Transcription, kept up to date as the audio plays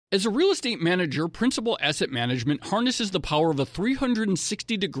As a real estate manager, Principal Asset Management harnesses the power of a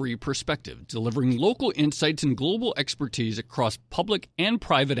 360-degree perspective, delivering local insights and global expertise across public and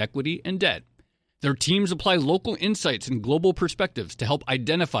private equity and debt. Their teams apply local insights and global perspectives to help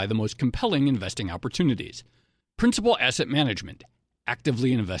identify the most compelling investing opportunities. Principal Asset Management.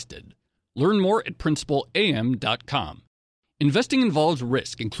 Actively invested. Learn more at principalam.com. Investing involves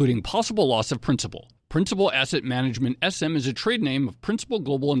risk, including possible loss of principal. Principal Asset Management SM is a trade name of Principal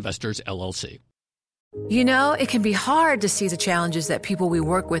Global Investors, LLC. You know, it can be hard to see the challenges that people we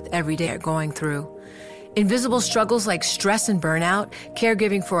work with every day are going through. Invisible struggles like stress and burnout,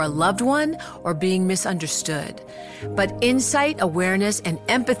 caregiving for a loved one, or being misunderstood. But insight, awareness, and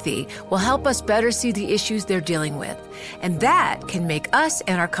empathy will help us better see the issues they're dealing with. And that can make us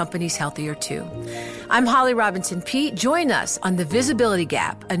and our companies healthier too. I'm Holly Robinson Peete. Join us on The Visibility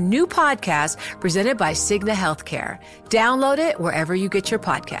Gap, a new podcast presented by Cigna Healthcare. Download it wherever you get your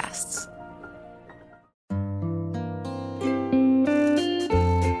podcasts.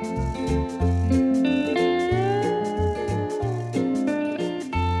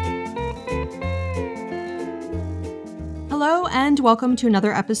 Hello, and welcome to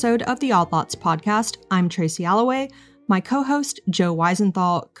another episode of the Odd Lots podcast. I'm Tracy Alloway. My co-host, Joe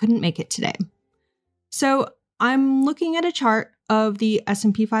Weisenthal, couldn't make it today. So I'm looking at a chart of the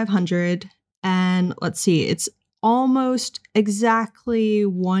S&P 500, and let's see, it's almost exactly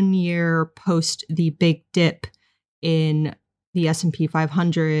 1 year post the big dip in the S&P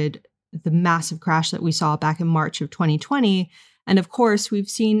 500, the massive crash that we saw back in March of 2020. And of course, we've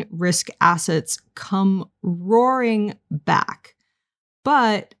seen risk assets come roaring back.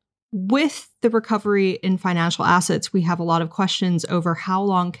 But with the recovery in financial assets, we have a lot of questions over how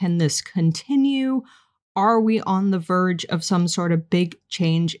long can this continue? Are we on the verge of some sort of big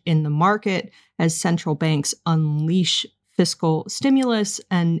change in the market as central banks unleash fiscal stimulus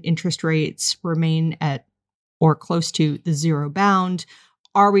and interest rates remain at or close to the zero bound?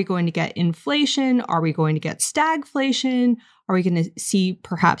 Are we going to get inflation? Are we going to get stagflation? Are we going to see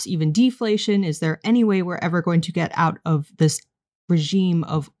perhaps even deflation? Is there any way we're ever going to get out of this regime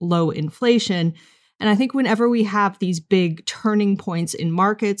of low inflation? And I think whenever we have these big turning points in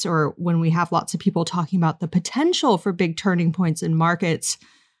markets, or when we have lots of people talking about the potential for big turning points in markets,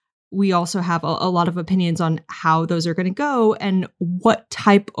 we also have a lot of opinions on how those are going to go and what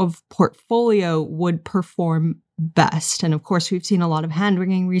type of portfolio would perform best. And of course, we've seen a lot of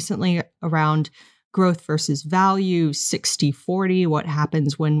hand-wringing recently around growth versus value, 60-40, what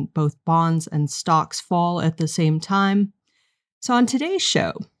happens when both bonds and stocks fall at the same time. So on today's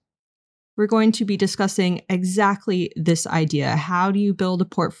show, we're going to be discussing exactly this idea. How do you build a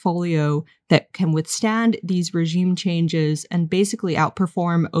portfolio that can withstand these regime changes and basically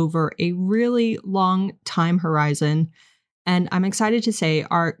outperform over a really long time horizon? And I'm excited to say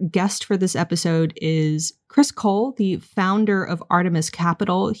our guest for this episode is Chris Cole, the founder of Artemis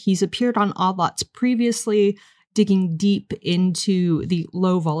Capital. He's appeared on Odd Lots previously, digging deep into the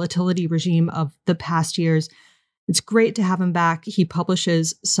low volatility regime of the past years. It's great to have him back. He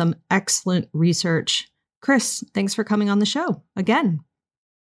publishes some excellent research. Chris, thanks for coming on the show again.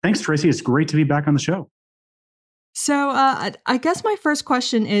 Thanks, Tracy. It's great to be back on the show. So I guess my first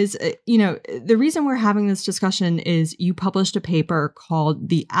question is, the reason we're having this discussion is you published a paper called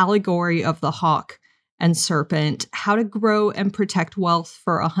The Allegory of the Hawk and Serpent, How to Grow and Protect Wealth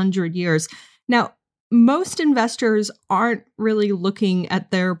for 100 Years. Now, most investors aren't really looking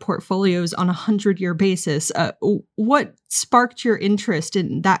at their portfolios on a 100-year basis. What sparked your interest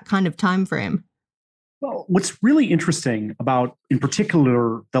in that kind of time frame? Well, what's really interesting about, in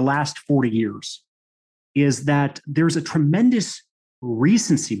particular, the last 40 years is that there's a tremendous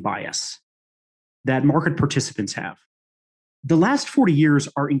recency bias that market participants have. The last 40 years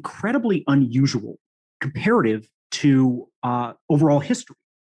are incredibly unusual comparative to overall history.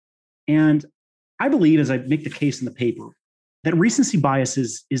 And I believe, as I make the case in the paper, that recency bias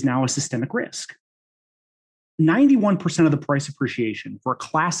is now a systemic risk. 91% of the price appreciation for a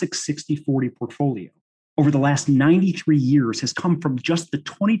classic 60-40 portfolio over the last 93 years has come from just the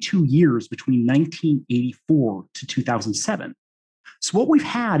 22 years between 1984 to 2007. So what we've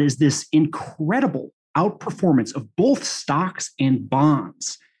had is this incredible outperformance of both stocks and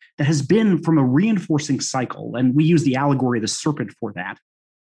bonds that has been from a reinforcing cycle. And we use the allegory of the serpent for that.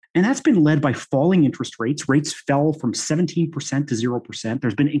 And that's been led by falling interest rates. Rates fell from 17% to 0%.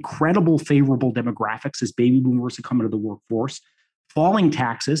 There's been incredible favorable demographics as baby boomers have come into the workforce. Falling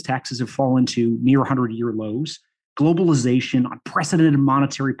taxes. Taxes have fallen to near 100-year lows. Globalization, unprecedented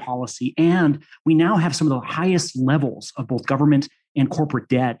monetary policy, and we now have some of the highest levels of both government and corporate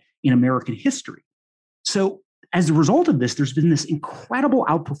debt in American history. So as a result of this, there's been this incredible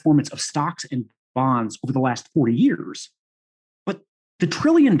outperformance of stocks and bonds over the last 40 years. But the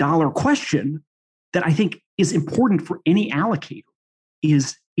trillion-dollar question that I think is important for any allocator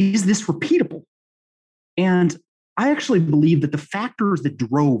is this repeatable? And I actually believe that the factors that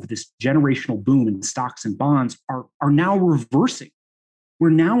drove this generational boom in stocks and bonds are now reversing. We're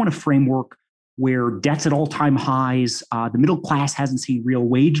now in a framework where debt's at all-time highs. The middle class hasn't seen real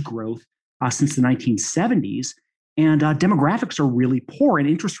wage growth since the 1970s. And demographics are really poor and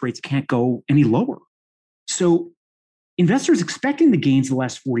interest rates can't go any lower. So investors expecting the gains of the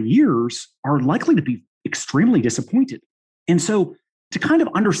last 40 years are likely to be extremely disappointed. And so to kind of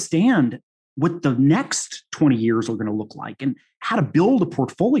understand what the next 20 years are going to look like and how to build a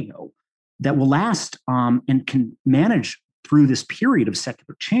portfolio that will last and can manage through this period of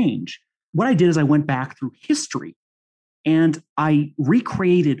secular change, what I did is I went back through history and I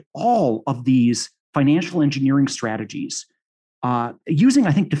recreated all of these financial engineering strategies using,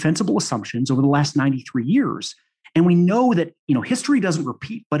 I think, defensible assumptions over the last 93 years. And we know that history doesn't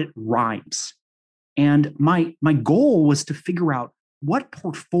repeat, but it rhymes. And my goal was to figure out what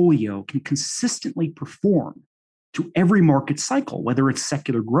portfolio can consistently perform to every market cycle, whether it's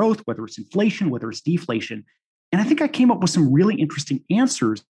secular growth, whether it's inflation, whether it's deflation. And I think I came up with some really interesting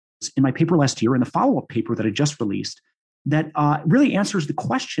answers in my paper last year and the follow-up paper that I just released that really answers the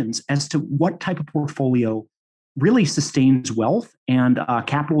questions as to what type of portfolio really sustains wealth and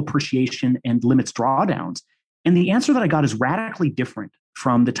capital appreciation and limits drawdowns. And the answer that I got is radically different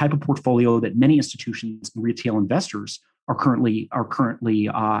from the type of portfolio that many institutions and retail investors are currently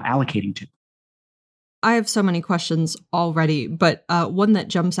allocating to. I have so many questions already, but one that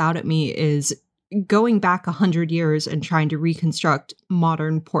jumps out at me is going back 100 years and trying to reconstruct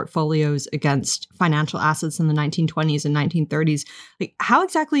modern portfolios against financial assets in the 1920s and 1930s. Like, how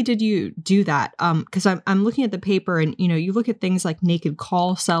exactly did you do that? Because I'm looking at the paper, and you look at things like naked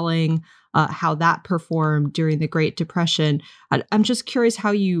call selling, how that performed during the Great Depression. I'm just curious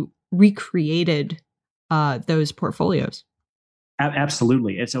how you recreated those portfolios.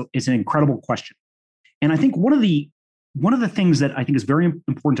 Absolutely, it's an incredible question, and I think one of the things that I think is very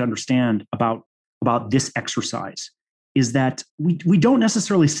important to understand about this exercise is that we don't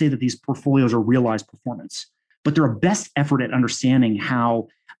necessarily say that these portfolios are realized performance, but they're a best effort at understanding how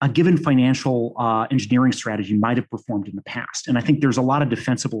a given financial engineering strategy might have performed in the past. And I think there's a lot of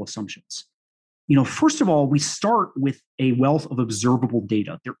defensible assumptions. First of all, we start with a wealth of observable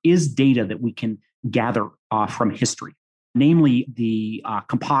data. There is data that we can gather from history, namely the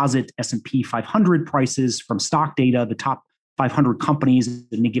composite S&P 500 prices from stock data, the top 500 companies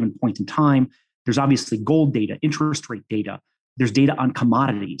at any given point in time. There's obviously gold data, interest rate data. There's data on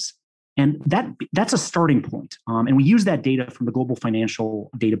commodities. And that's a starting point. And we use that data from the Global Financial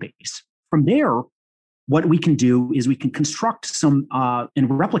Database. From there, what we can do is we can construct some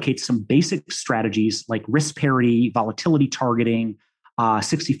and replicate some basic strategies like risk parity, volatility targeting,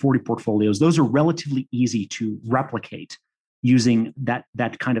 60-40 portfolios. Those are relatively easy to replicate using that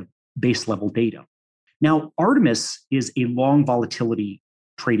kind of base level data. Now, Artemis is a long volatility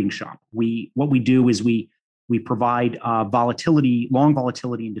trading shop. What we do is we provide long volatility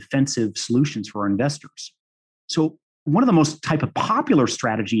and defensive solutions for our investors. So one of the most type of popular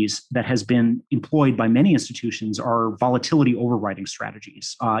strategies that has been employed by many institutions are volatility overriding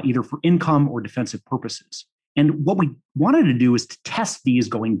strategies, either for income or defensive purposes. And what we wanted to do is to test these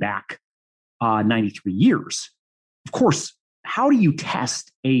going back 93 years. Of course, how do you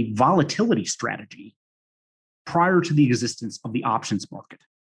test a volatility strategy prior to the existence of the options market?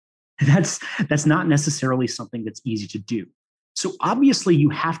 That's not necessarily something that's easy to do. So obviously you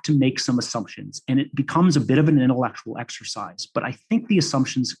have to make some assumptions, and it becomes a bit of an intellectual exercise, but I think the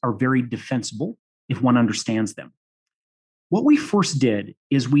assumptions are very defensible if one understands them. What we first did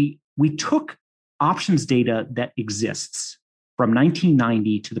is we took options data that exists from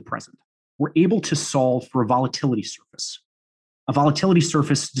 1990 to the present. We're able to solve for a volatility surface. A volatility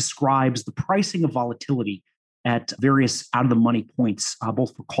surface describes the pricing of volatility at various out-of-the-money points,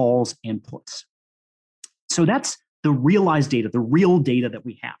 both for calls and puts. So that's the realized data, the real data that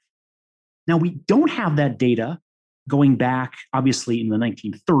we have. Now, we don't have that data going back, obviously, in the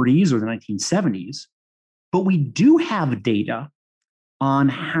 1930s or the 1970s, but we do have data on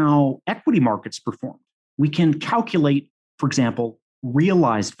how equity markets performed. We can calculate, for example,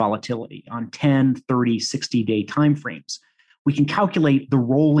 realized volatility on 10, 30, 60-day timeframes. We can calculate the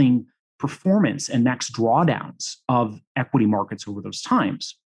rolling performance and max drawdowns of equity markets over those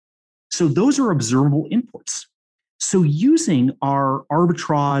times. So those are observable inputs. So using our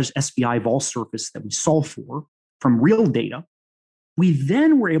arbitrage SVI vol surface that we solve for from real data, We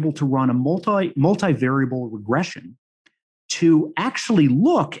then were able to run a multivariable regression to actually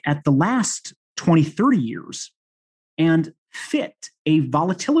look at the last 20, 30 years and fit a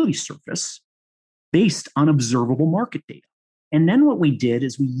volatility surface based on observable market data. And then what we did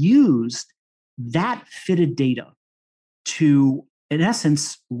is we used that fitted data to, in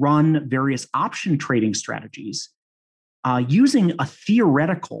essence, run various option trading strategies using a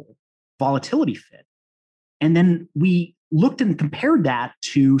theoretical volatility fit. And then we looked and compared that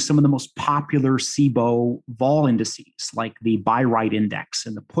to some of the most popular CBOE vol indices, like the buy right index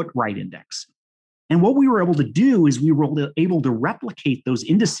and the put right index. And what we were able to do is we were able to replicate those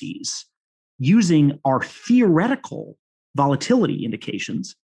indices using our theoretical volatility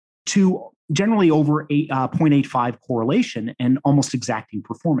indications to generally over 0.85 correlation and almost exacting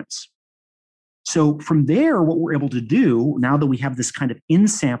performance. So from there, what we're able to do, now that we have this kind of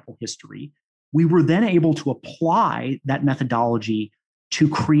in-sample history, we were then able to apply that methodology to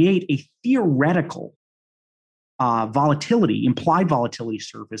create a theoretical implied volatility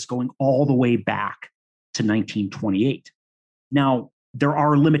surface going all the way back to 1928. Now, there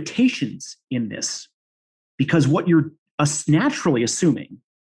are limitations in this because what you're naturally assuming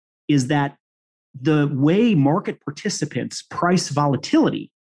is that the way market participants price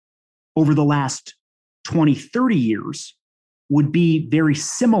volatility over the last 20, 30 years would be very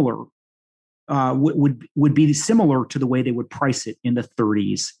similar, would be similar to the way they would price it in the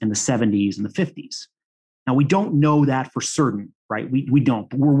 30s and the 70s and the 50s. Now, we don't know that for certain, right? We don't,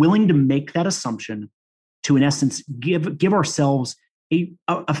 but we're willing to make that assumption to, in essence, give ourselves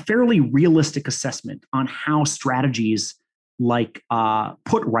a fairly realistic assessment on how strategies like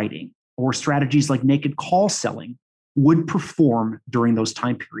put writing or strategies like naked call selling would perform during those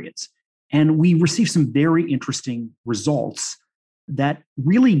time periods. And we received some very interesting results that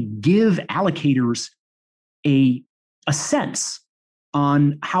really give allocators a sense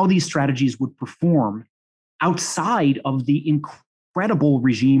on how these strategies would perform outside of the incredible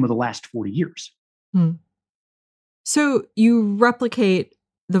regime of the last 40 years. Hmm. So you replicate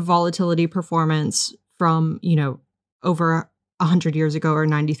the volatility performance from, over 100 years ago or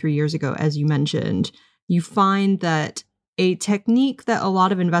 93 years ago, as you mentioned. You find that a technique that a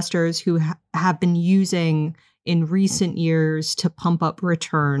lot of investors who have been using in recent years to pump up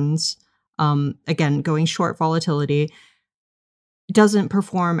returns, again, going short volatility, doesn't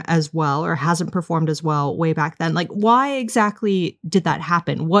perform as well or hasn't performed as well way back then. Like, why exactly did that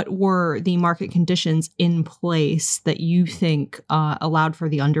happen? What were the market conditions in place that you think allowed for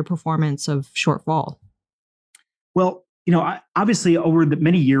the underperformance of short vol? Well, obviously over the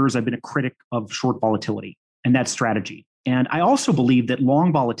many years, I've been a critic of short volatility and that strategy. And I also believe that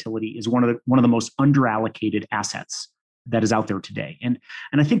long volatility is one of the most underallocated assets that is out there today. And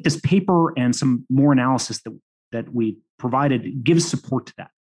I think this paper and some more analysis that we provided gives support to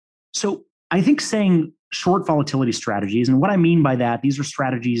that. So I think saying short volatility strategies, and what I mean by that, these are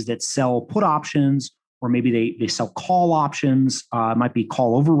strategies that sell put options, or maybe they sell call options, might be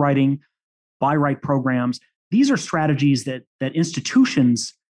call overwriting, buy right programs. These are strategies that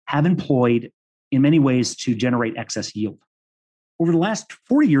institutions have employed in many ways to generate excess yield. Over the last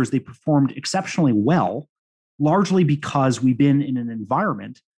 40 years, they performed exceptionally well, largely because we've been in an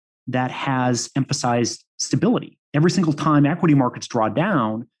environment that has emphasized stability. Every single time equity markets draw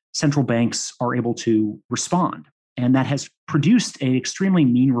down, central banks are able to respond. And that has produced an extremely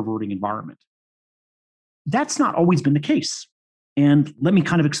mean reverting environment. That's not always been the case. And let me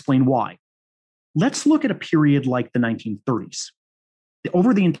kind of explain why. Let's look at a period like the 1930s.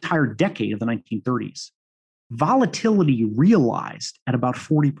 Over the entire decade of the 1930s, volatility realized at about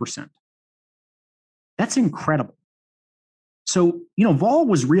 40%. That's incredible. So, vol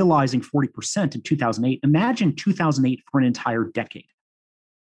was realizing 40% in 2008. Imagine 2008 for an entire decade.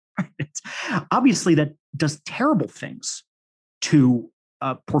 Obviously, that does terrible things to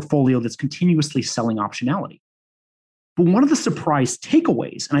a portfolio that's continuously selling optionality. But one of the surprise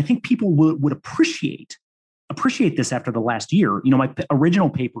takeaways, and I think people would appreciate this after the last year. My original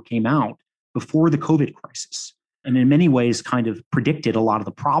paper came out before the COVID crisis, and in many ways kind of predicted a lot of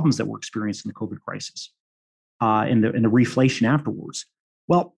the problems that were experienced in the COVID crisis. In the reflation afterwards.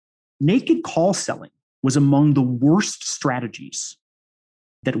 Well, naked call selling was among the worst strategies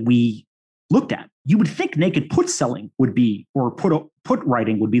that we looked at. You would think naked put selling would be, or put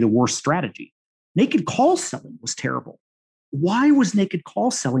writing would be the worst strategy. Naked call selling was terrible. Why was naked call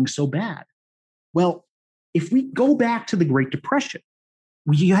selling so bad? Well, if we go back to the Great Depression,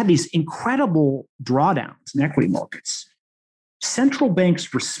 you had these incredible drawdowns in equity markets. Central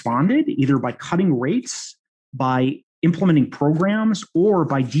banks responded either by cutting rates, by implementing programs, or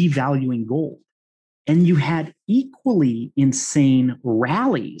by devaluing gold. And you had equally insane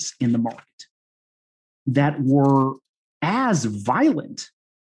rallies in the market that were as violent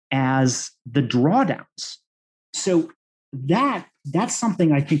as the drawdowns. So that's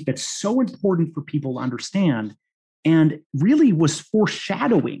something I think that's so important for people to understand, and really was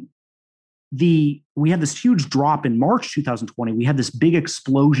foreshadowing we had this huge drop in March 2020. We had this big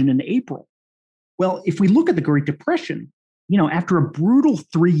explosion in April. Well, if we look at the Great Depression, after a brutal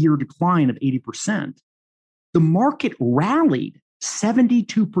 3-year decline of 80%, the market rallied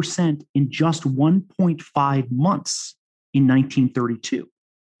 72% in just 1.5 months in 1932.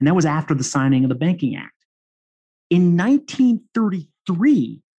 And that was after the signing of the Banking Act. In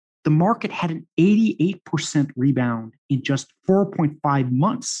 1933, the market had an 88% rebound in just 4.5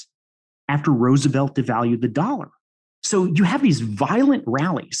 months after Roosevelt devalued the dollar. So you have these violent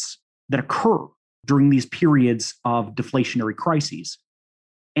rallies that occur during these periods of deflationary crises.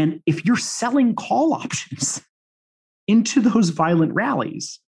 And if you're selling call options into those violent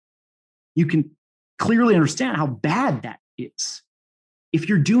rallies, you can clearly understand how bad that is. If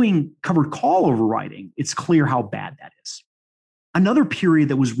you're doing covered call overriding, it's clear how bad that is. Another period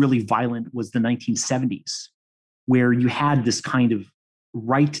that was really violent was the 1970s, where you had this kind of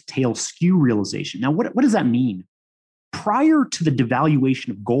right tail skew realization. Now, what does that mean? Prior to the devaluation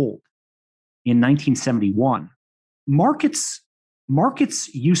of gold in 1971, markets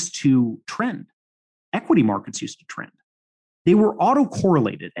used to trend. Equity markets used to trend. They were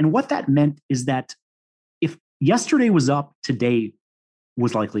autocorrelated. And what that meant is that if yesterday was up, today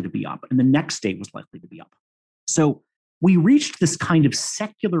was likely to be up, and the next day was likely to be up. So we reached this kind of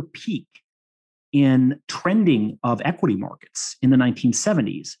secular peak in trending of equity markets in the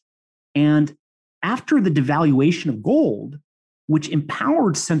 1970s. And after the devaluation of gold, which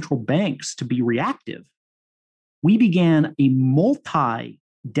empowered central banks to be reactive, we began a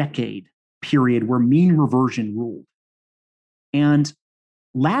multi-decade period where mean reversion ruled. And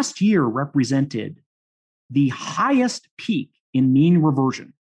last year represented the highest peak in mean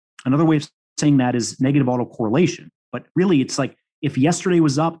reversion. Another way of saying that is negative autocorrelation. But really, it's like if yesterday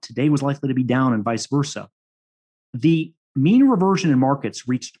was up, today was likely to be down, and vice versa. The mean reversion in markets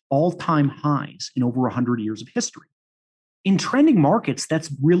reached all-time highs in over 100 years of history. In trending markets,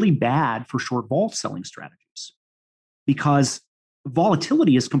 that's really bad for short vol selling strategies, because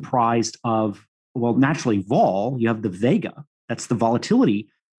volatility is comprised of, well, naturally vol, you have the vega, that's the volatility,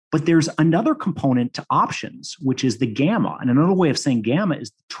 but there's another component to options, which is the gamma. And another way of saying gamma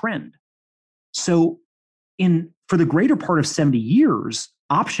is the trend. So for the greater part of 70 years,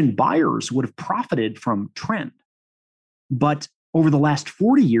 option buyers would have profited from trend. But over the last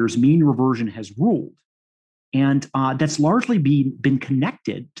 40 years, mean reversion has ruled. And that's largely been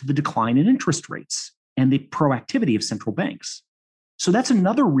connected to the decline in interest rates and the proactivity of central banks. So that's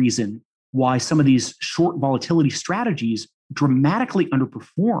another reason why some of these short volatility strategies dramatically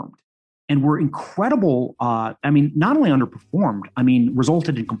underperformed and were incredible. Not only underperformed,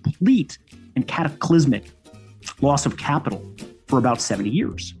 resulted in complete and cataclysmic loss of capital for about 70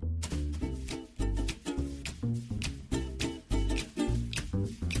 years.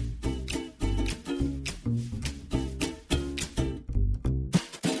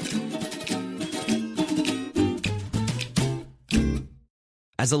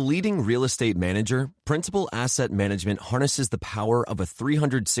 As a leading real estate manager, Principal Asset Management harnesses the power of a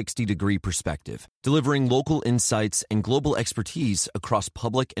 360-degree perspective, delivering local insights and global expertise across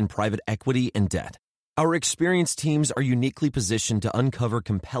public and private equity and debt. Our experienced teams are uniquely positioned to uncover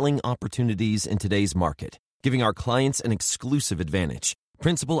compelling opportunities in today's market, giving our clients an exclusive advantage.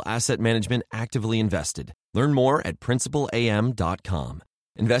 Principal Asset Management actively invested. Learn more at principalam.com.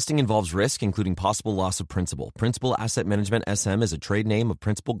 Investing involves risk, including possible loss of principal. Principal Asset Management SM is a trade name of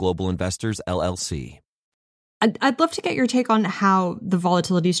Principal Global Investors, LLC. I'd love to get your take on how the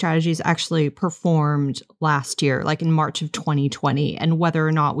volatility strategies actually performed last year, like in March of 2020, and whether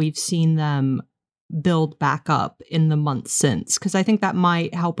or not we've seen them build back up in the months since, because I think that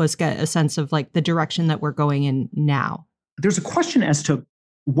might help us get a sense of like the direction that we're going in now. There's a question as to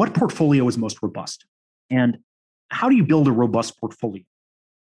what portfolio is most robust and how do you build a robust portfolio?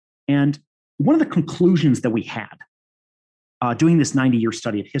 And one of the conclusions that we had doing this 90-year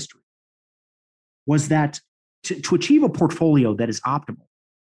study of history was that to achieve a portfolio that is optimal,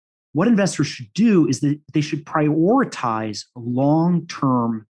 what investors should do is that they should prioritize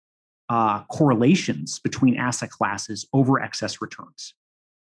long-term correlations between asset classes over excess returns.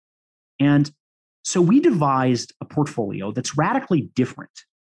 And so we devised a portfolio that's radically different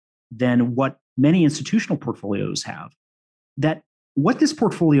than what many institutional portfolios have. That what this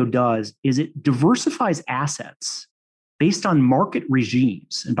portfolio does is it diversifies assets based on market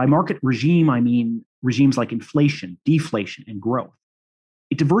regimes. And by market regime, I mean regimes like inflation, deflation, and growth.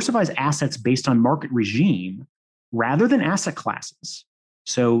 It diversifies assets based on market regime rather than asset classes.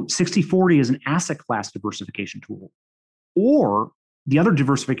 So 60/40 is an asset class diversification tool. Or the other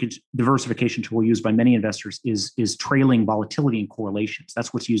diversification tool used by many investors is trailing volatility and correlations.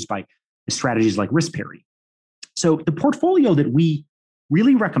 That's what's used by strategies like risk parity. So the portfolio that we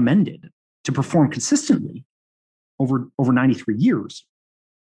really recommended to perform consistently over 93 years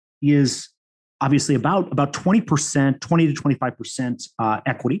is obviously about 20%, 20 to 25%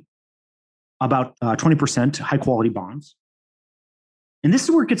 equity, about 20% high quality bonds. And this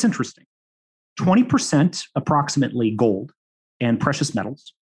is where it gets interesting. 20% approximately gold and precious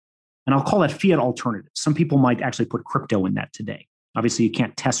metals. And I'll call that fiat alternatives. Some people might actually put crypto in that today. Obviously, you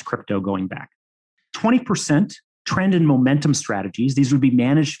can't test crypto going back. 20% trend and momentum strategies. These would be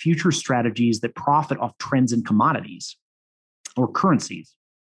managed future strategies that profit off trends in commodities or currencies.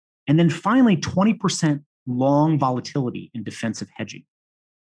 And then finally, 20% long volatility and defensive hedging.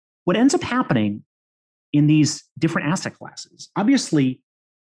 What ends up happening in these different asset classes, obviously,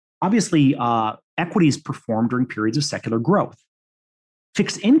 equities perform during periods of secular growth.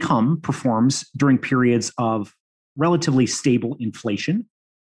 Fixed income performs during periods of relatively stable inflation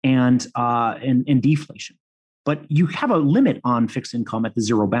and deflation. But you have a limit on fixed income at the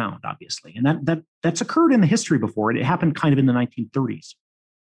zero bound, obviously. And that's occurred in the history before. It happened kind of in the 1930s.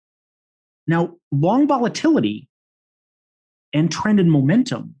 Now, long volatility and trend and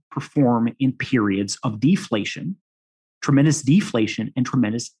momentum perform in periods of deflation, tremendous deflation, and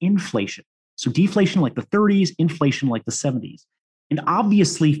tremendous inflation. So deflation like the 30s, inflation like the 70s. And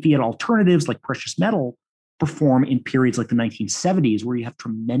obviously, fiat alternatives like precious metal perform in periods like the 1970s, where you have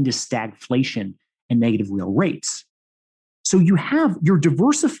tremendous stagflation and negative real rates. So you're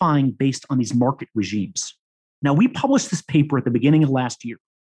diversifying based on these market regimes. Now, we published this paper at the beginning of last year.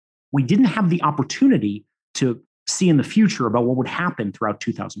 We didn't have the opportunity to see in the future about what would happen throughout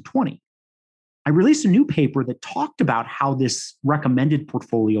 2020. I released a new paper that talked about how this recommended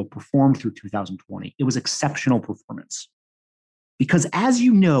portfolio performed through 2020. It was exceptional performance. Because as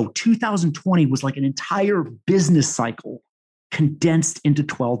you know, 2020 was like an entire business cycle condensed into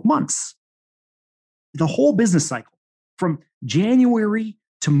 12 months. The whole business cycle from January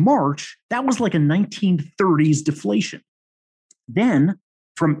to March, that was like a 1930s deflation. Then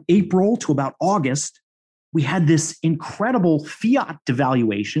from April to about August, we had this incredible fiat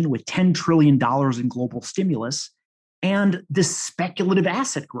devaluation with $10 trillion in global stimulus and this speculative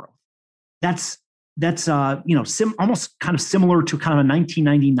asset growth. That's almost kind of similar to kind of a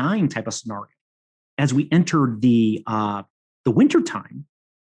 1999 type of scenario. As we entered the wintertime,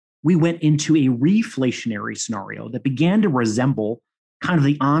 we went into a reflationary scenario that began to resemble kind of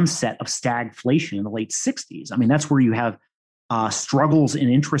the onset of stagflation in the late 60s. I mean, that's where you have struggles in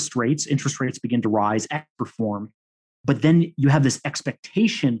interest rates. Interest rates begin to rise, outperform. But then you have this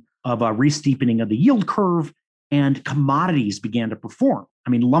expectation of a re-steepening of the yield curve, and commodities began to perform.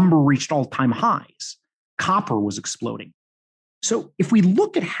 I mean, lumber reached all-time highs. Copper was exploding. So if we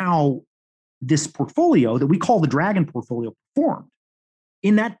look at how this portfolio that we call the Dragon portfolio performed,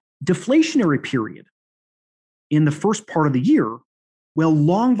 in that deflationary period, in the first part of the year, well,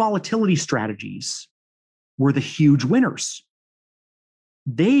 long volatility strategies were the huge winners.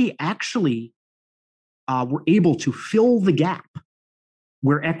 They actually were able to fill the gap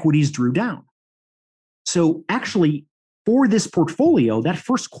where equities drew down. So actually, for this portfolio, that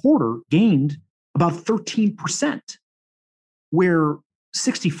first quarter gained about 13%, where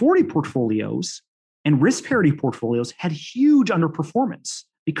 60/40 portfolios and risk parity portfolios had huge underperformance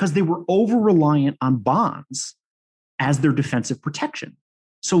because they were over-reliant on bonds as their defensive protection.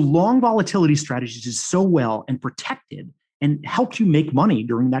 So long volatility strategies did so well and protected and helped you make money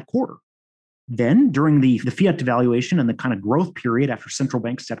during that quarter. Then during the fiat devaluation and the kind of growth period after central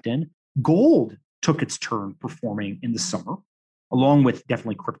banks stepped in, gold took its turn performing in the summer, along with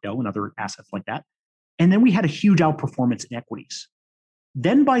definitely crypto and other assets like that. And then we had a huge outperformance in equities.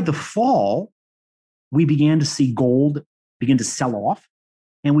 Then by the fall, we began to see gold begin to sell off,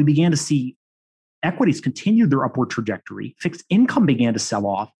 and we began to see equities continue their upward trajectory. Fixed income began to sell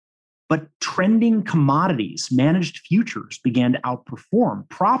off, but trending commodities, managed futures began to outperform,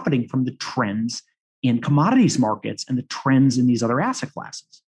 profiting from the trends in commodities markets and the trends in these other asset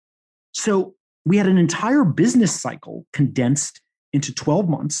classes. So we had an entire business cycle condensed into 12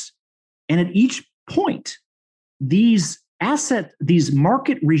 months. And at each point, these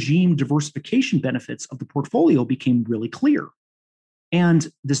market regime diversification benefits of the portfolio became really clear.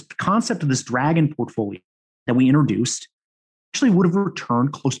 And this concept of this Dragon portfolio that we introduced actually would have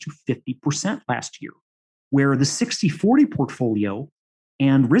returned close to 50% last year. where the 60/40 portfolio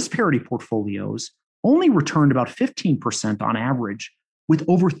and risk parity portfolios only returned about 15% on average, with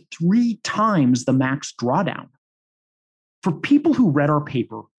over 3 times the max drawdown. For people who read our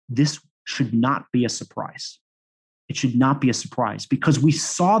paper, this should not be a surprise. It should not be a surprise because we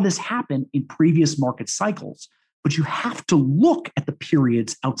saw this happen in previous market cycles, but you have to look at the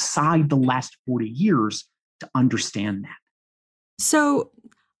periods outside the last 40 years to understand that. So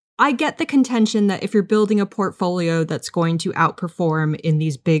I get the contention that if you're building a portfolio that's going to outperform in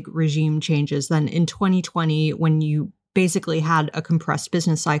these big regime changes, then in 2020, when you basically had a compressed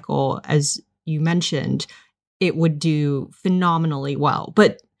business cycle, as you mentioned, it would do phenomenally well.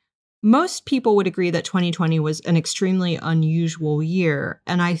 But most people would agree that 2020 was an extremely unusual year.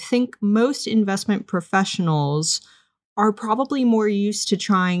 And I think most investment professionals are probably more used to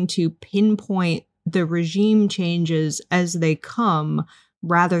trying to pinpoint the regime changes as they come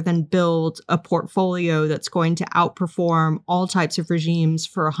rather than build a portfolio that's going to outperform all types of regimes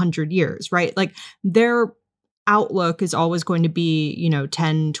for 100 years, right? Like their outlook is always going to be,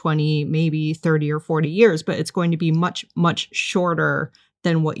 10, 20, maybe 30 or 40 years, but it's going to be much, much shorter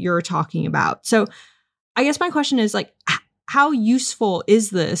than what you're talking about. So I guess my question is like, how useful is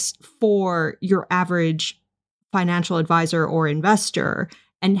this for your average financial advisor or investor?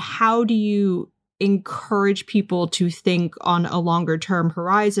 And how do you encourage people to think on a longer term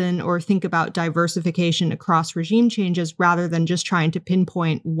horizon or think about diversification across regime changes rather than just trying to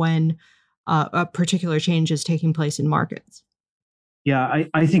pinpoint when a particular change is taking place in markets? Yeah,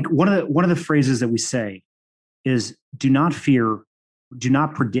 I think one of the phrases that we say is do not fear, do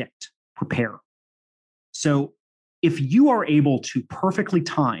not predict, prepare. So if you are able to perfectly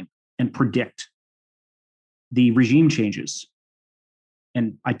time and predict the regime changes,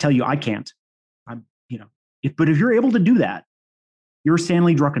 and I tell you I can't, but if you're able to do that, you're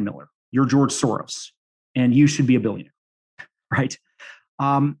Stanley Druckenmiller, you're George Soros, and you should be a billionaire, right?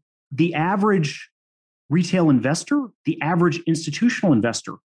 The average retail investor, the average institutional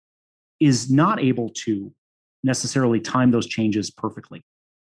investor is not able to necessarily time those changes perfectly.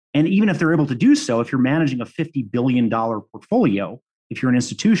 And even if they're able to do so, if you're managing a $50 billion portfolio, if you're an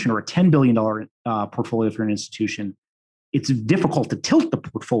institution, or a $10 billion portfolio if you're an institution, it's difficult to tilt the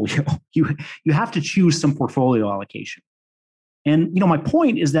portfolio. You have to choose some portfolio allocation. And my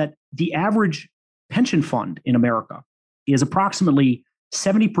point is that the average pension fund in America is approximately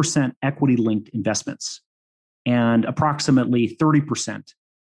 70% equity-linked investments and approximately 30%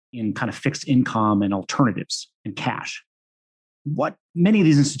 in kind of fixed income and alternatives and cash. What many of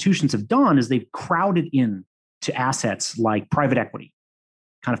these institutions have done is they've crowded in to assets like private equity,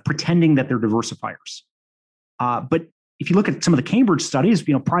 kind of pretending that they're diversifiers. But if you look at some of the Cambridge studies,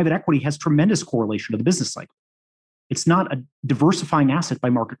 private equity has tremendous correlation to the business cycle. It's not a diversifying asset by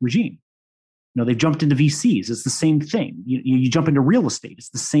market regime. They've jumped into VCs. It's the same thing. You jump into real estate. It's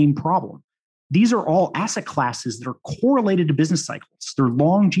the same problem. These are all asset classes that are correlated to business cycles. They're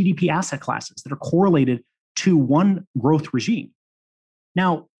long GDP asset classes that are correlated to one growth regime.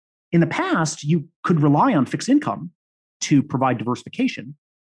 Now, in the past, you could rely on fixed income to provide diversification.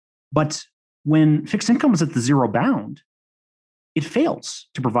 But when fixed income is at the zero bound, it fails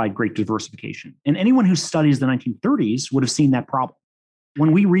to provide great diversification. And anyone who studies the 1930s would have seen that problem.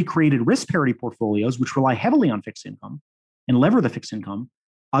 When we recreated risk parity portfolios, which rely heavily on fixed income and lever the fixed income,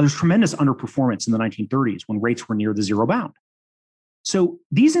 there's tremendous underperformance in the 1930s when rates were near the zero bound. So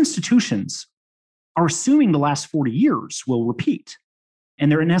these institutions are assuming the last 40 years will repeat.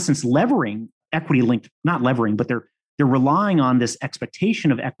 And they're in essence levering equity linked, not levering, but they're relying on this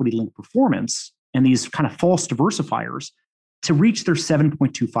expectation of equity linked performance and these kind of false diversifiers to reach their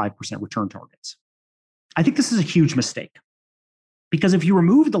 7.25% return targets. I think this is a huge mistake. Because if you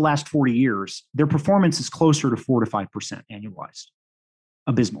remove the last 40 years, their performance is closer to 4 to 5% annualized.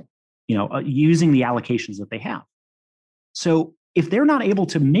 Abysmal, using the allocations that they have. So if they're not able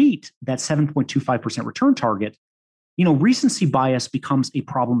to meet that 7.25% return target, recency bias becomes a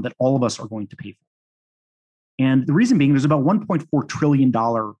problem that all of us are going to pay for. And the reason being, there's about $1.4 trillion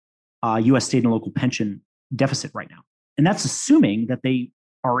US state and local pension deficit right now. And that's assuming that they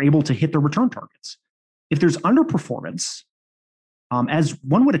are able to hit their return targets. If there's underperformance, as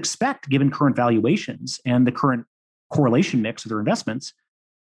one would expect, given current valuations and the current correlation mix of their investments,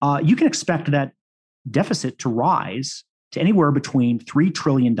 you can expect that deficit to rise to anywhere between $3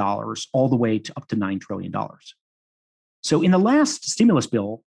 trillion all the way to up to $9 trillion. So in the last stimulus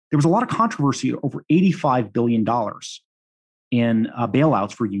bill, there was a lot of controversy over $85 billion in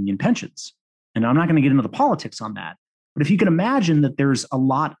bailouts for union pensions. And I'm not going to get into the politics on that. But if you can imagine that there's a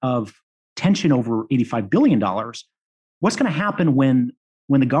lot of tension over $85 billion, what's going to happen when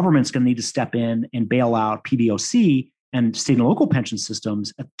when the government's going to need to step in and bail out PBOC and state and local pension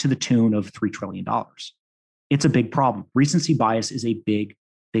systems to the tune of $3 trillion. It's a big problem. Recency bias is a big,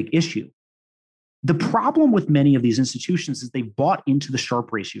 big issue. The problem with many of these institutions is they bought into the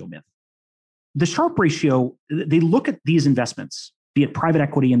Sharpe ratio myth. The Sharpe ratio, they look at these investments, be it private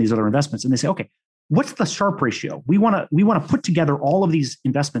equity and these other investments, and they say, okay, what's the Sharpe ratio? We want to put together all of these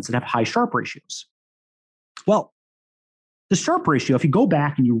investments that have high Sharpe ratios. Well, the Sharpe ratio, if you go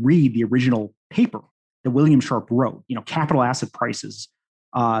back and you read the original paper that William Sharpe wrote, Capital Asset Prices,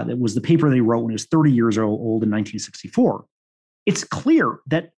 that was the paper they wrote when he was 30 years old in 1964. It's clear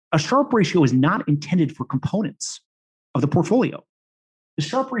that a Sharpe ratio is not intended for components of the portfolio. The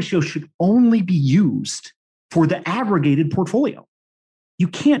Sharpe ratio should only be used for the aggregated portfolio. You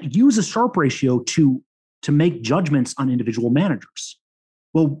can't use a Sharpe ratio to make judgments on individual managers.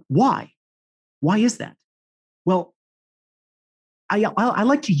 Well, why? Why is that? Well, I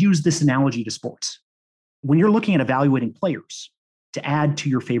like to use this analogy to sports. When you're looking at evaluating players to add to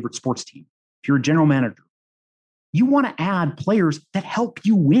your favorite sports team, if you're a general manager, you want to add players that help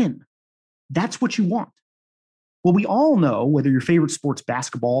you win. That's what you want. Well, we all know, whether your favorite sport's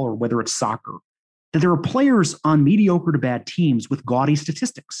basketball or whether it's soccer, that there are players on mediocre to bad teams with gaudy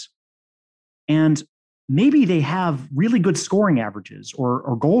statistics. And maybe they have really good scoring averages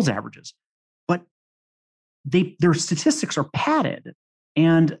or goals averages, but their statistics are padded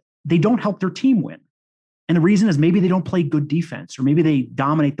and they don't help their team win. And the reason is maybe they don't play good defense, or maybe they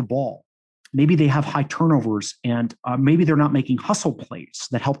dominate the ball. Maybe they have high turnovers, and maybe they're not making hustle plays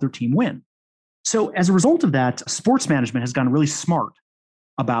that help their team win. So as a result of that, sports management has gotten really smart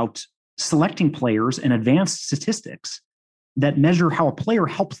about selecting players and advanced statistics that measure how a player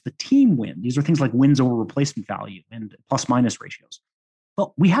helps the team win. These are things like wins over replacement value and plus minus ratios.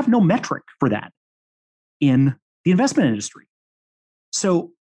 Well, we have no metric for that in the investment industry.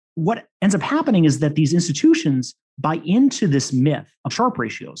 So what ends up happening is that these institutions buy into this myth of Sharpe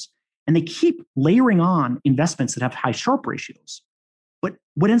ratios, and they keep layering on investments that have high Sharpe ratios. But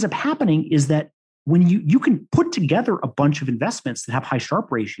what ends up happening is that when you can put together a bunch of investments that have high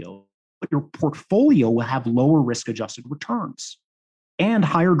Sharpe ratios, but your portfolio will have lower risk-adjusted returns and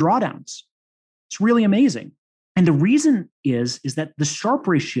higher drawdowns. It's really amazing. And the reason is that the Sharpe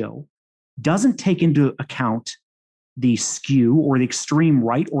ratio doesn't take into account the skew or the extreme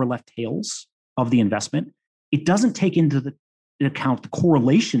right or left tails of the investment. It doesn't take into account the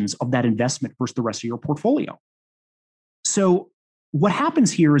correlations of that investment versus the rest of your portfolio. So what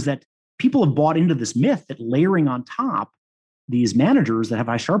happens here is that people have bought into this myth that layering on top these managers that have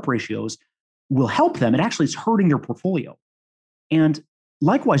high Sharpe ratios will help them. And actually, it's hurting their portfolio. And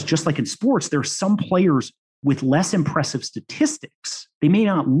likewise, just like in sports, there are some players with less impressive statistics. They may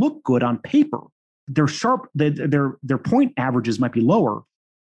not look good on paper. Their point averages might be lower,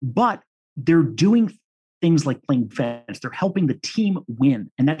 but they're doing things like playing defense. They're helping the team win,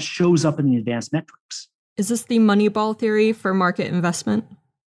 and that shows up in the advanced metrics. Is this the Moneyball theory for market investment?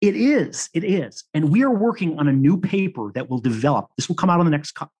 It is. It is. And we are working on a new paper that will develop. This will come out in the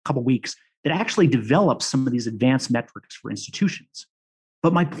next couple of weeks, that actually develops some of these advanced metrics for institutions.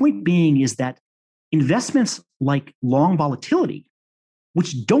 But my point being is that investments like long volatility,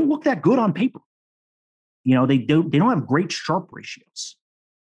 which don't look that good on paper, they don't have great Sharpe ratios.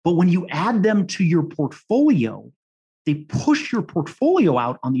 But when you add them to your portfolio, they push your portfolio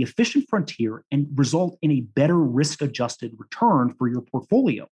out on the efficient frontier and result in a better risk-adjusted return for your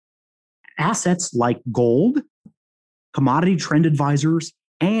portfolio. Assets like gold, commodity trend advisors,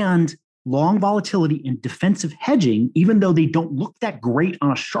 and long volatility and defensive hedging, even though they don't look that great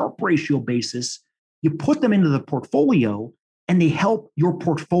on a Sharpe ratio basis, you put them into the portfolio and they help your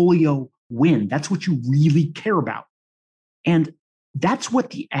portfolio win. That's what you really care about. And that's what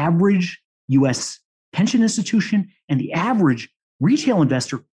the average US pension institution and the average retail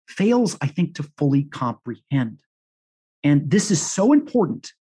investor fails, I think, to fully comprehend. And this is so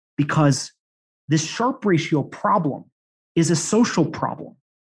important because this Sharpe ratio problem is a social problem.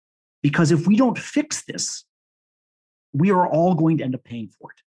 Because if we don't fix this, we are all going to end up paying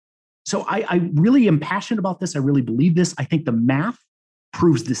for it. So I really am passionate about this. I really believe this. I think the math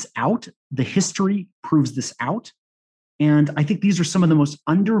proves this out. The history proves this out. And I think these are some of the most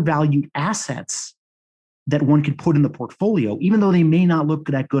undervalued assets that one could put in the portfolio. Even though they may not look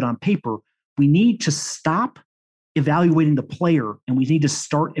that good on paper, we need to stop evaluating the player and we need to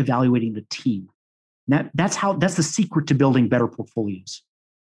start evaluating the team. That's the secret to building better portfolios.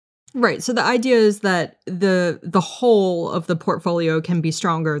 Right. So the idea is that the whole of the portfolio can be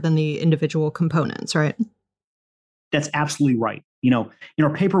stronger than the individual components, right? That's absolutely right. In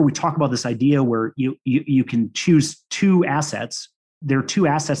our paper, we talk about this idea where you can choose two assets, there are two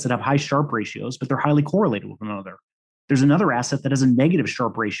assets that have high Sharpe ratios, but they're highly correlated with one another. There's another asset that has a negative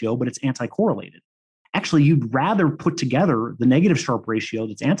Sharpe ratio, but it's anti-correlated. Actually, you'd rather put together the negative Sharpe ratio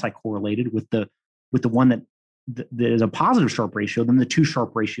that's anti-correlated with the one that is a positive Sharpe ratio than the two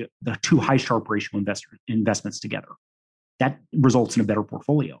high Sharpe ratio investments together. That results in a better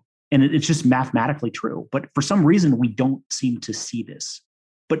portfolio. And it's just mathematically true. But for some reason, we don't seem to see this.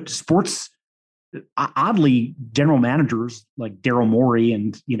 But sports, oddly, general managers like Daryl Morey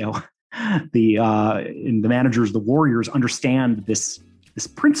and the managers of the Warriors understand this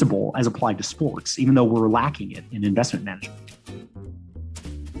principle as applied to sports, even though we're lacking it in investment management.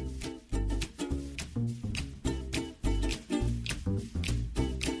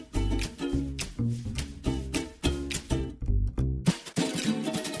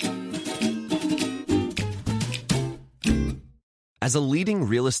 As a leading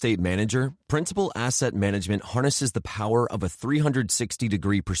real estate manager, Principal Asset Management harnesses the power of a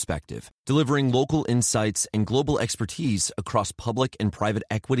 360-degree perspective, delivering local insights and global expertise across public and private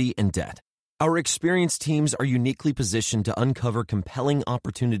equity and debt. Our experienced teams are uniquely positioned to uncover compelling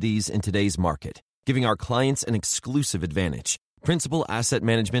opportunities in today's market, giving our clients an exclusive advantage. Principal Asset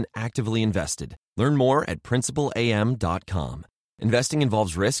Management actively invested. Learn more at principalam.com. Investing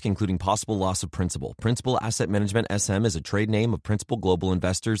involves risk, including possible loss of principal. Principal Asset Management SM is a trade name of Principal Global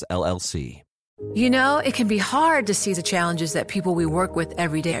Investors, LLC. You know, it can be hard to see the challenges that people we work with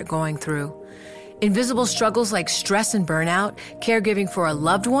every day are going through. Invisible struggles like stress and burnout, caregiving for a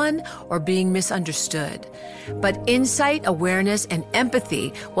loved one, or being misunderstood. But insight, awareness, and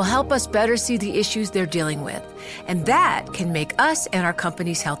empathy will help us better see the issues they're dealing with. And that can make us and our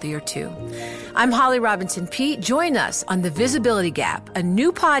companies healthier too. I'm Holly Robinson Peete. Join us on The Visibility Gap, a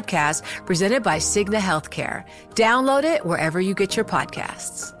new podcast presented by Cigna Healthcare. Download it wherever you get your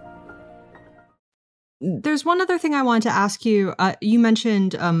podcasts. There's one other thing I wanted to ask you. You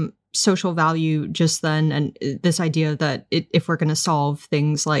mentioned social value just then, and this idea that if we're going to solve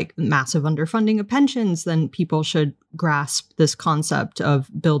things like massive underfunding of pensions, then people should grasp this concept of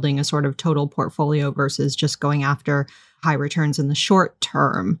building a sort of total portfolio versus just going after high returns in the short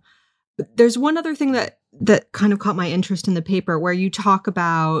term. There's one other thing that kind of caught my interest in the paper, where you talk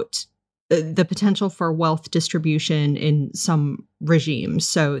about the potential for wealth distribution in some regimes.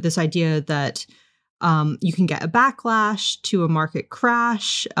 So this idea that you can get a backlash to a market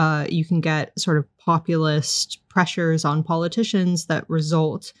crash. You can get sort of populist pressures on politicians that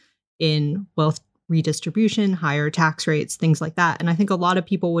result in wealth redistribution, higher tax rates, things like that. And I think a lot of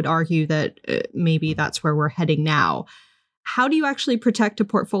people would argue that maybe that's where we're heading now. How do you actually protect a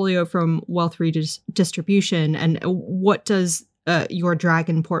portfolio from wealth redistribution? And what does your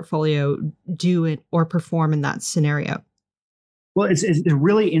Dragon portfolio do or perform in that scenario? Well, it's a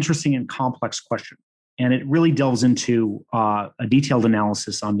really interesting and complex question. And it really delves into a detailed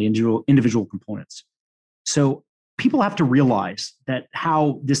analysis on the individual components. So people have to realize that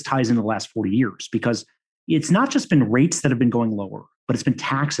how this ties into the last 40 years, because it's not just been rates that have been going lower, but it's been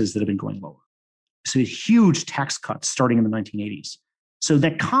taxes that have been going lower. So huge tax cuts starting in the 1980s. So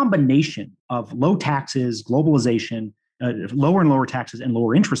that combination of low taxes, globalization, lower and lower taxes, and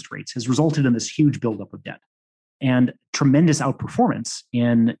lower interest rates has resulted in this huge buildup of debt and tremendous outperformance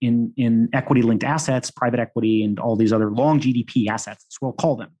in equity-linked assets, private equity, and all these other long GDP assets. That's what we'll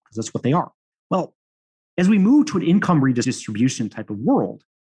call them, because that's what they are. Well, as we move to an income redistribution type of world,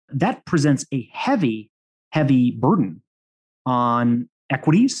 that presents a heavy, heavy burden on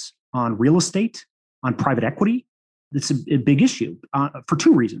equities, on real estate, on private equity. It's a big issue for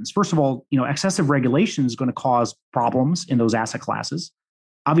two reasons. First of all, excessive regulation is going to cause problems in those asset classes.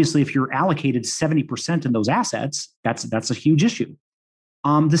 Obviously, if you're allocated 70% in those assets, that's a huge issue.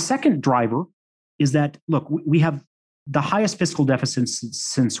 The second driver is that, look, we have the highest fiscal deficits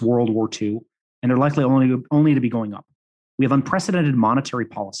since World War II, and they're likely only to be going up. We have unprecedented monetary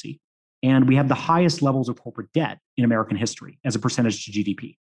policy, and we have the highest levels of corporate debt in American history as a percentage to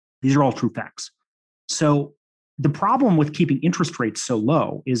GDP. These are all true facts. So the problem with keeping interest rates so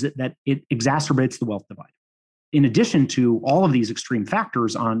low is that it exacerbates the wealth divide. In addition to all of these extreme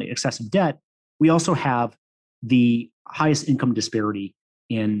factors on excessive debt, we also have the highest income disparity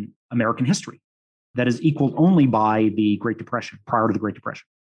in American history that is equaled only by the Great Depression, prior to the Great Depression.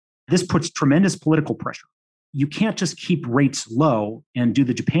 This puts tremendous political pressure. You can't just keep rates low and do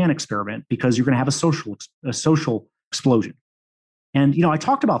the Japan experiment, because you're going to have a social explosion. And I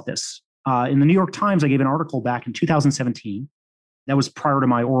talked about this in the New York Times. I gave an article back in 2017. That was prior to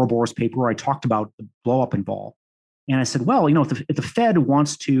my Ouroboros paper, where I talked about the blow up in vol. And I said, well, if the Fed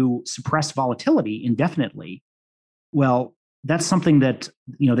wants to suppress volatility indefinitely, well, that's something that,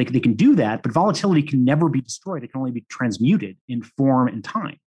 they can do that, but volatility can never be destroyed. It can only be transmuted in form and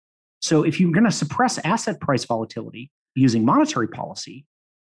time. So if you're going to suppress asset price volatility using monetary policy,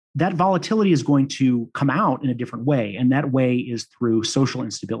 that volatility is going to come out in a different way. And that way is through social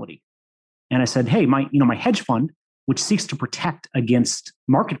instability. And I said, hey, my hedge fund, which seeks to protect against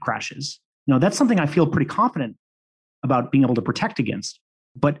market crashes, that's something I feel pretty confident about being able to protect against.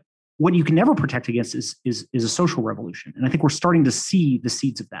 But what you can never protect against is a social revolution. And I think we're starting to see the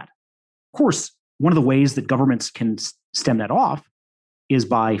seeds of that. Of course, one of the ways that governments can stem that off is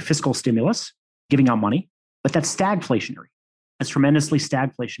by fiscal stimulus, giving out money, but that's stagflationary. That's tremendously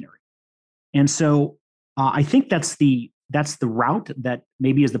stagflationary. And so I think that's the route that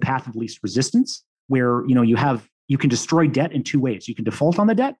maybe is the path of least resistance, where you can destroy debt in two ways. You can default on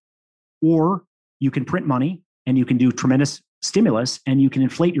the debt, or you can print money and you can do tremendous stimulus and you can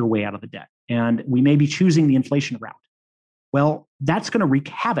inflate your way out of the debt. And we may be choosing the inflation route. Well, that's going to wreak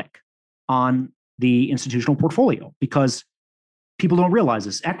havoc on the institutional portfolio, because people don't realize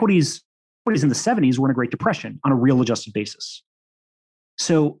this. Equities in the 70s were in a Great Depression on a real adjusted basis.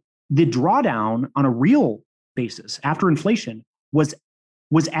 So the drawdown on a real basis after inflation was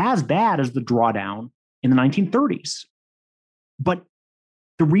as bad as the drawdown in the 1930s. But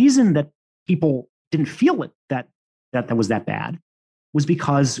the reason that people didn't feel it that was that bad was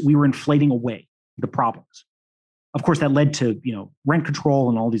because we were inflating away the problems. Of course, that led to rent control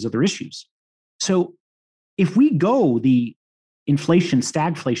and all these other issues. So if we go the inflation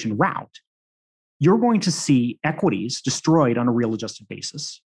stagflation route, you're going to see equities destroyed on a real adjusted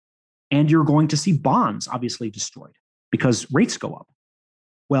basis, and you're going to see bonds obviously destroyed because rates go up.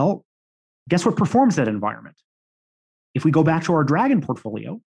 Well, guess what performs that environment? If we go back to our Dragon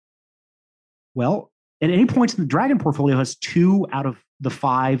portfolio, well, at any point in the Dragon portfolio has 2 out of the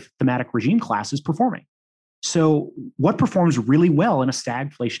 5 thematic regime classes performing. So what performs really well in a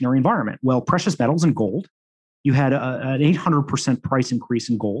stagflationary environment? Well, precious metals and gold. You had an 800% price increase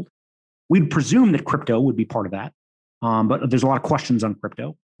in gold. We'd presume that crypto would be part of that, but there's a lot of questions on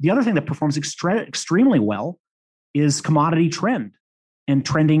crypto. The other thing that performs extremely well is commodity trend and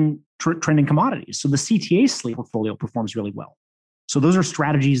trending commodities. So the CTA sleeve portfolio performs really well. So those are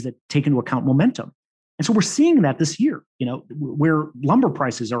strategies that take into account momentum. And so we're seeing that this year, where lumber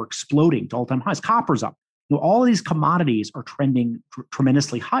prices are exploding to all-time highs, copper's up. All of these commodities are trending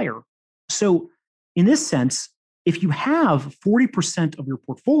tremendously higher. So in this sense, if you have 40% of your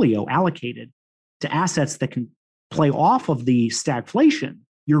portfolio allocated to assets that can play off of the stagflation,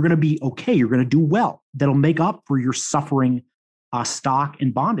 you're going to be okay. You're going to do well. That'll make up for your suffering stock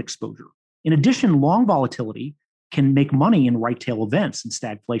and bond exposure. In addition, long volatility can make money in right tail events and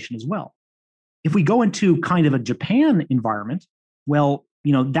stagflation as well. If we go into kind of a Japan environment, well,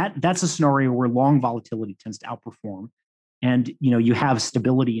 that's a scenario where long volatility tends to outperform, and you have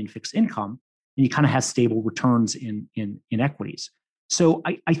stability in fixed income, and you kind of have stable returns in equities. So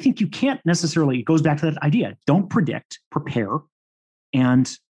I think you can't necessarily. It goes back to that idea: don't predict, prepare, and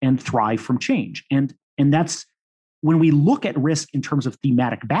thrive from change. And that's when we look at risk in terms of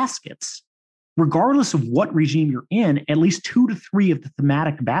thematic baskets. Regardless of what regime you're in, at least 2 to 3 of the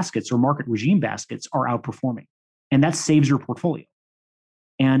thematic baskets or market regime baskets are outperforming, and that saves your portfolio.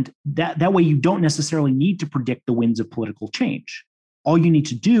 And that way, you don't necessarily need to predict the winds of political change. All you need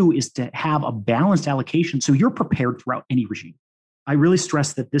to do is to have a balanced allocation so you're prepared throughout any regime. I really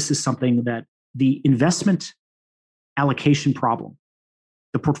stress that this is something that the investment allocation problem,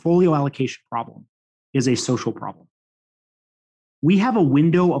 the portfolio allocation problem, is a social problem. We have a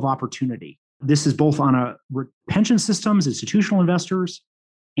window of opportunity. This is both on pension systems, institutional investors,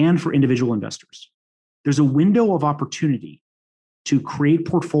 and for individual investors. There's a window of opportunity to create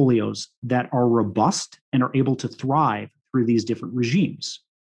portfolios that are robust and are able to thrive through these different regimes.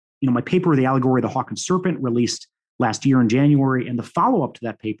 My paper, The Allegory of the Hawk and Serpent, released last year in January, and the follow-up to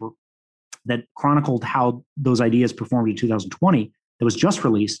that paper that chronicled how those ideas performed in 2020, that was just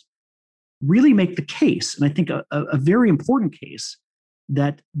released, really make the case, and I think a very important case,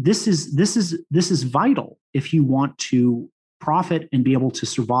 that this is vital if you want to profit and be able to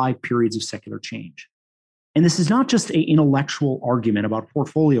survive periods of secular change. And this is not just an intellectual argument about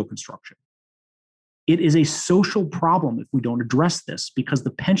portfolio construction. It is a social problem if we don't address this, because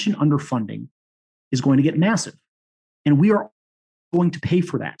the pension underfunding is going to get massive. And we are going to pay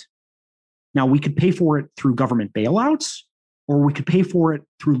for that. Now, we could pay for it through government bailouts, or we could pay for it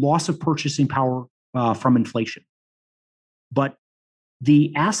through loss of purchasing power from inflation. But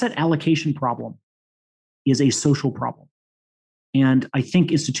the asset allocation problem is a social problem. And I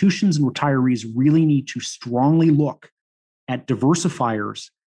think institutions and retirees really need to strongly look at diversifiers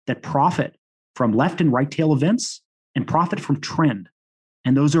that profit from left and right tail events and profit from trend.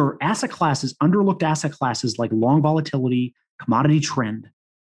 And those are asset classes, underlooked asset classes like long volatility, commodity trend,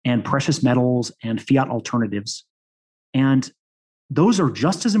 and precious metals and fiat alternatives. And those are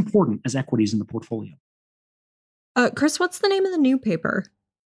just as important as equities in the portfolio. Chris, what's the name of the new paper?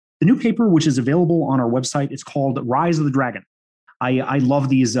 The new paper, which is available on our website, it's called Rise of the Dragon. I love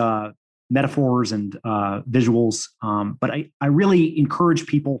these metaphors and visuals, but I really encourage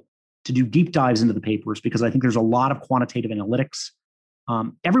people to do deep dives into the papers because I think there's a lot of quantitative analytics.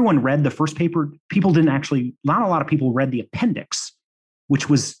 Everyone read the first paper. Not a lot of people read the appendix, which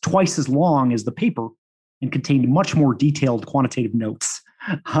was twice as long as the paper and contained much more detailed quantitative notes.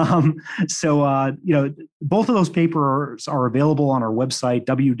 So both of those papers are available on our website,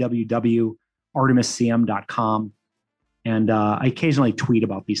 www.artemiscm.com. And I occasionally tweet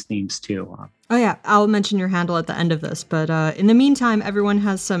about these themes too. Oh yeah, I'll mention your handle at the end of this. But in the meantime, everyone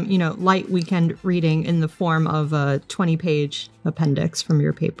has some, light weekend reading in the form of a 20-page appendix from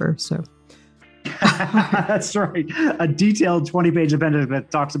your paper. So that's right, a detailed 20-page appendix that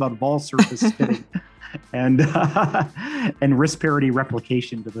talks about ball surface spinning and risk parity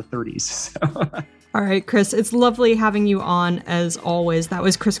replication to the 30s. So. All right, Chris, it's lovely having you on as always. That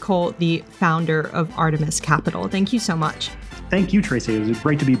was Chris Cole, the founder of Artemis Capital. Thank you so much. Thank you, Tracy. It was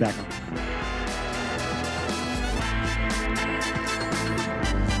great to be back on.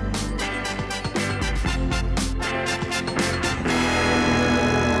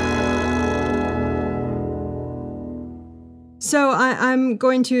 So I'm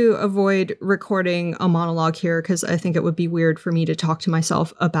going to avoid recording a monologue here because I think it would be weird for me to talk to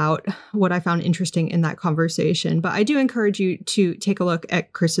myself about what I found interesting in that conversation. But I do encourage you to take a look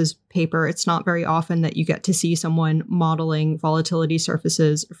at Chris's paper. It's not very often that you get to see someone modeling volatility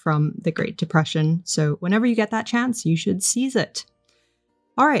surfaces from the Great Depression. So whenever you get that chance, you should seize it.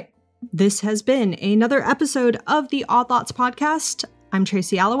 All right. This has been another episode of the Odd Lots podcast. I'm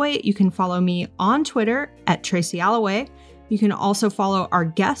Tracy Alloway. You can follow me on Twitter at Tracy Alloway. You can also follow our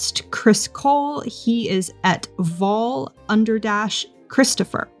guest, Chris Cole. He is at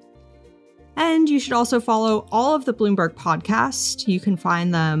Vol_Christopher. And you should also follow all of the Bloomberg podcasts. You can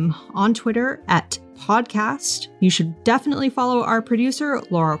find them on Twitter at podcast. You should definitely follow our producer,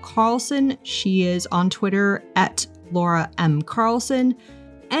 Laura Carlson. She is on Twitter at Laura M. Carlson.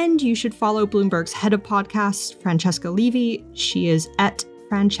 And you should follow Bloomberg's head of podcasts, Francesca Levy. She is at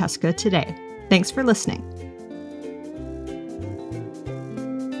Francesca Today. Thanks for listening.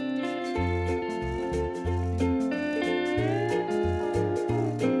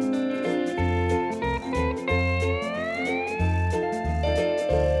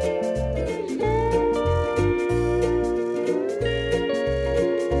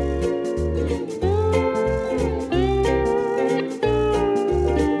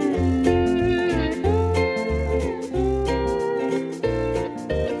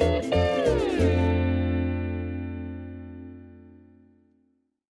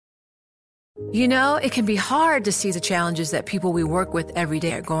 You know, it can be hard to see the challenges that people we work with every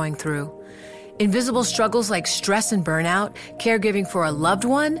day are going through. Invisible struggles like stress and burnout, caregiving for a loved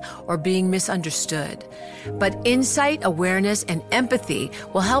one, or being misunderstood. But insight, awareness, and empathy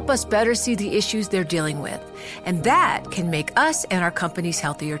will help us better see the issues they're dealing with. And that can make us and our companies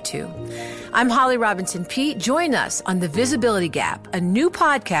healthier too. I'm Holly Robinson Peete. Join us on The Visibility Gap, a new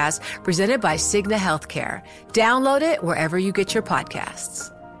podcast presented by Cigna Healthcare. Download it wherever you get your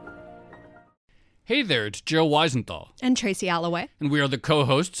podcasts. Hey there, it's Joe Weisenthal. And Tracy Alloway. And we are the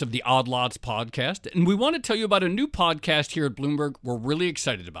co-hosts of the Odd Lots podcast. And we want to tell you about a new podcast here at Bloomberg we're really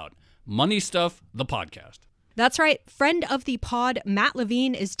excited about. Money Stuff, the podcast. That's right. Friend of the pod, Matt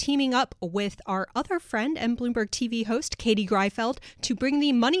Levine, is teaming up with our other friend and Bloomberg TV host, Katie Greifeld, to bring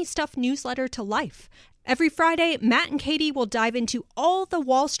the Money Stuff newsletter to life. Every Friday, Matt and Katie will dive into all the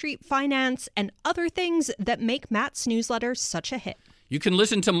Wall Street finance and other things that make Matt's newsletter such a hit. You can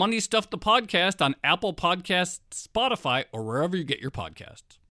listen to Money Stuff, the podcast on Apple Podcasts, Spotify, or wherever you get your podcasts.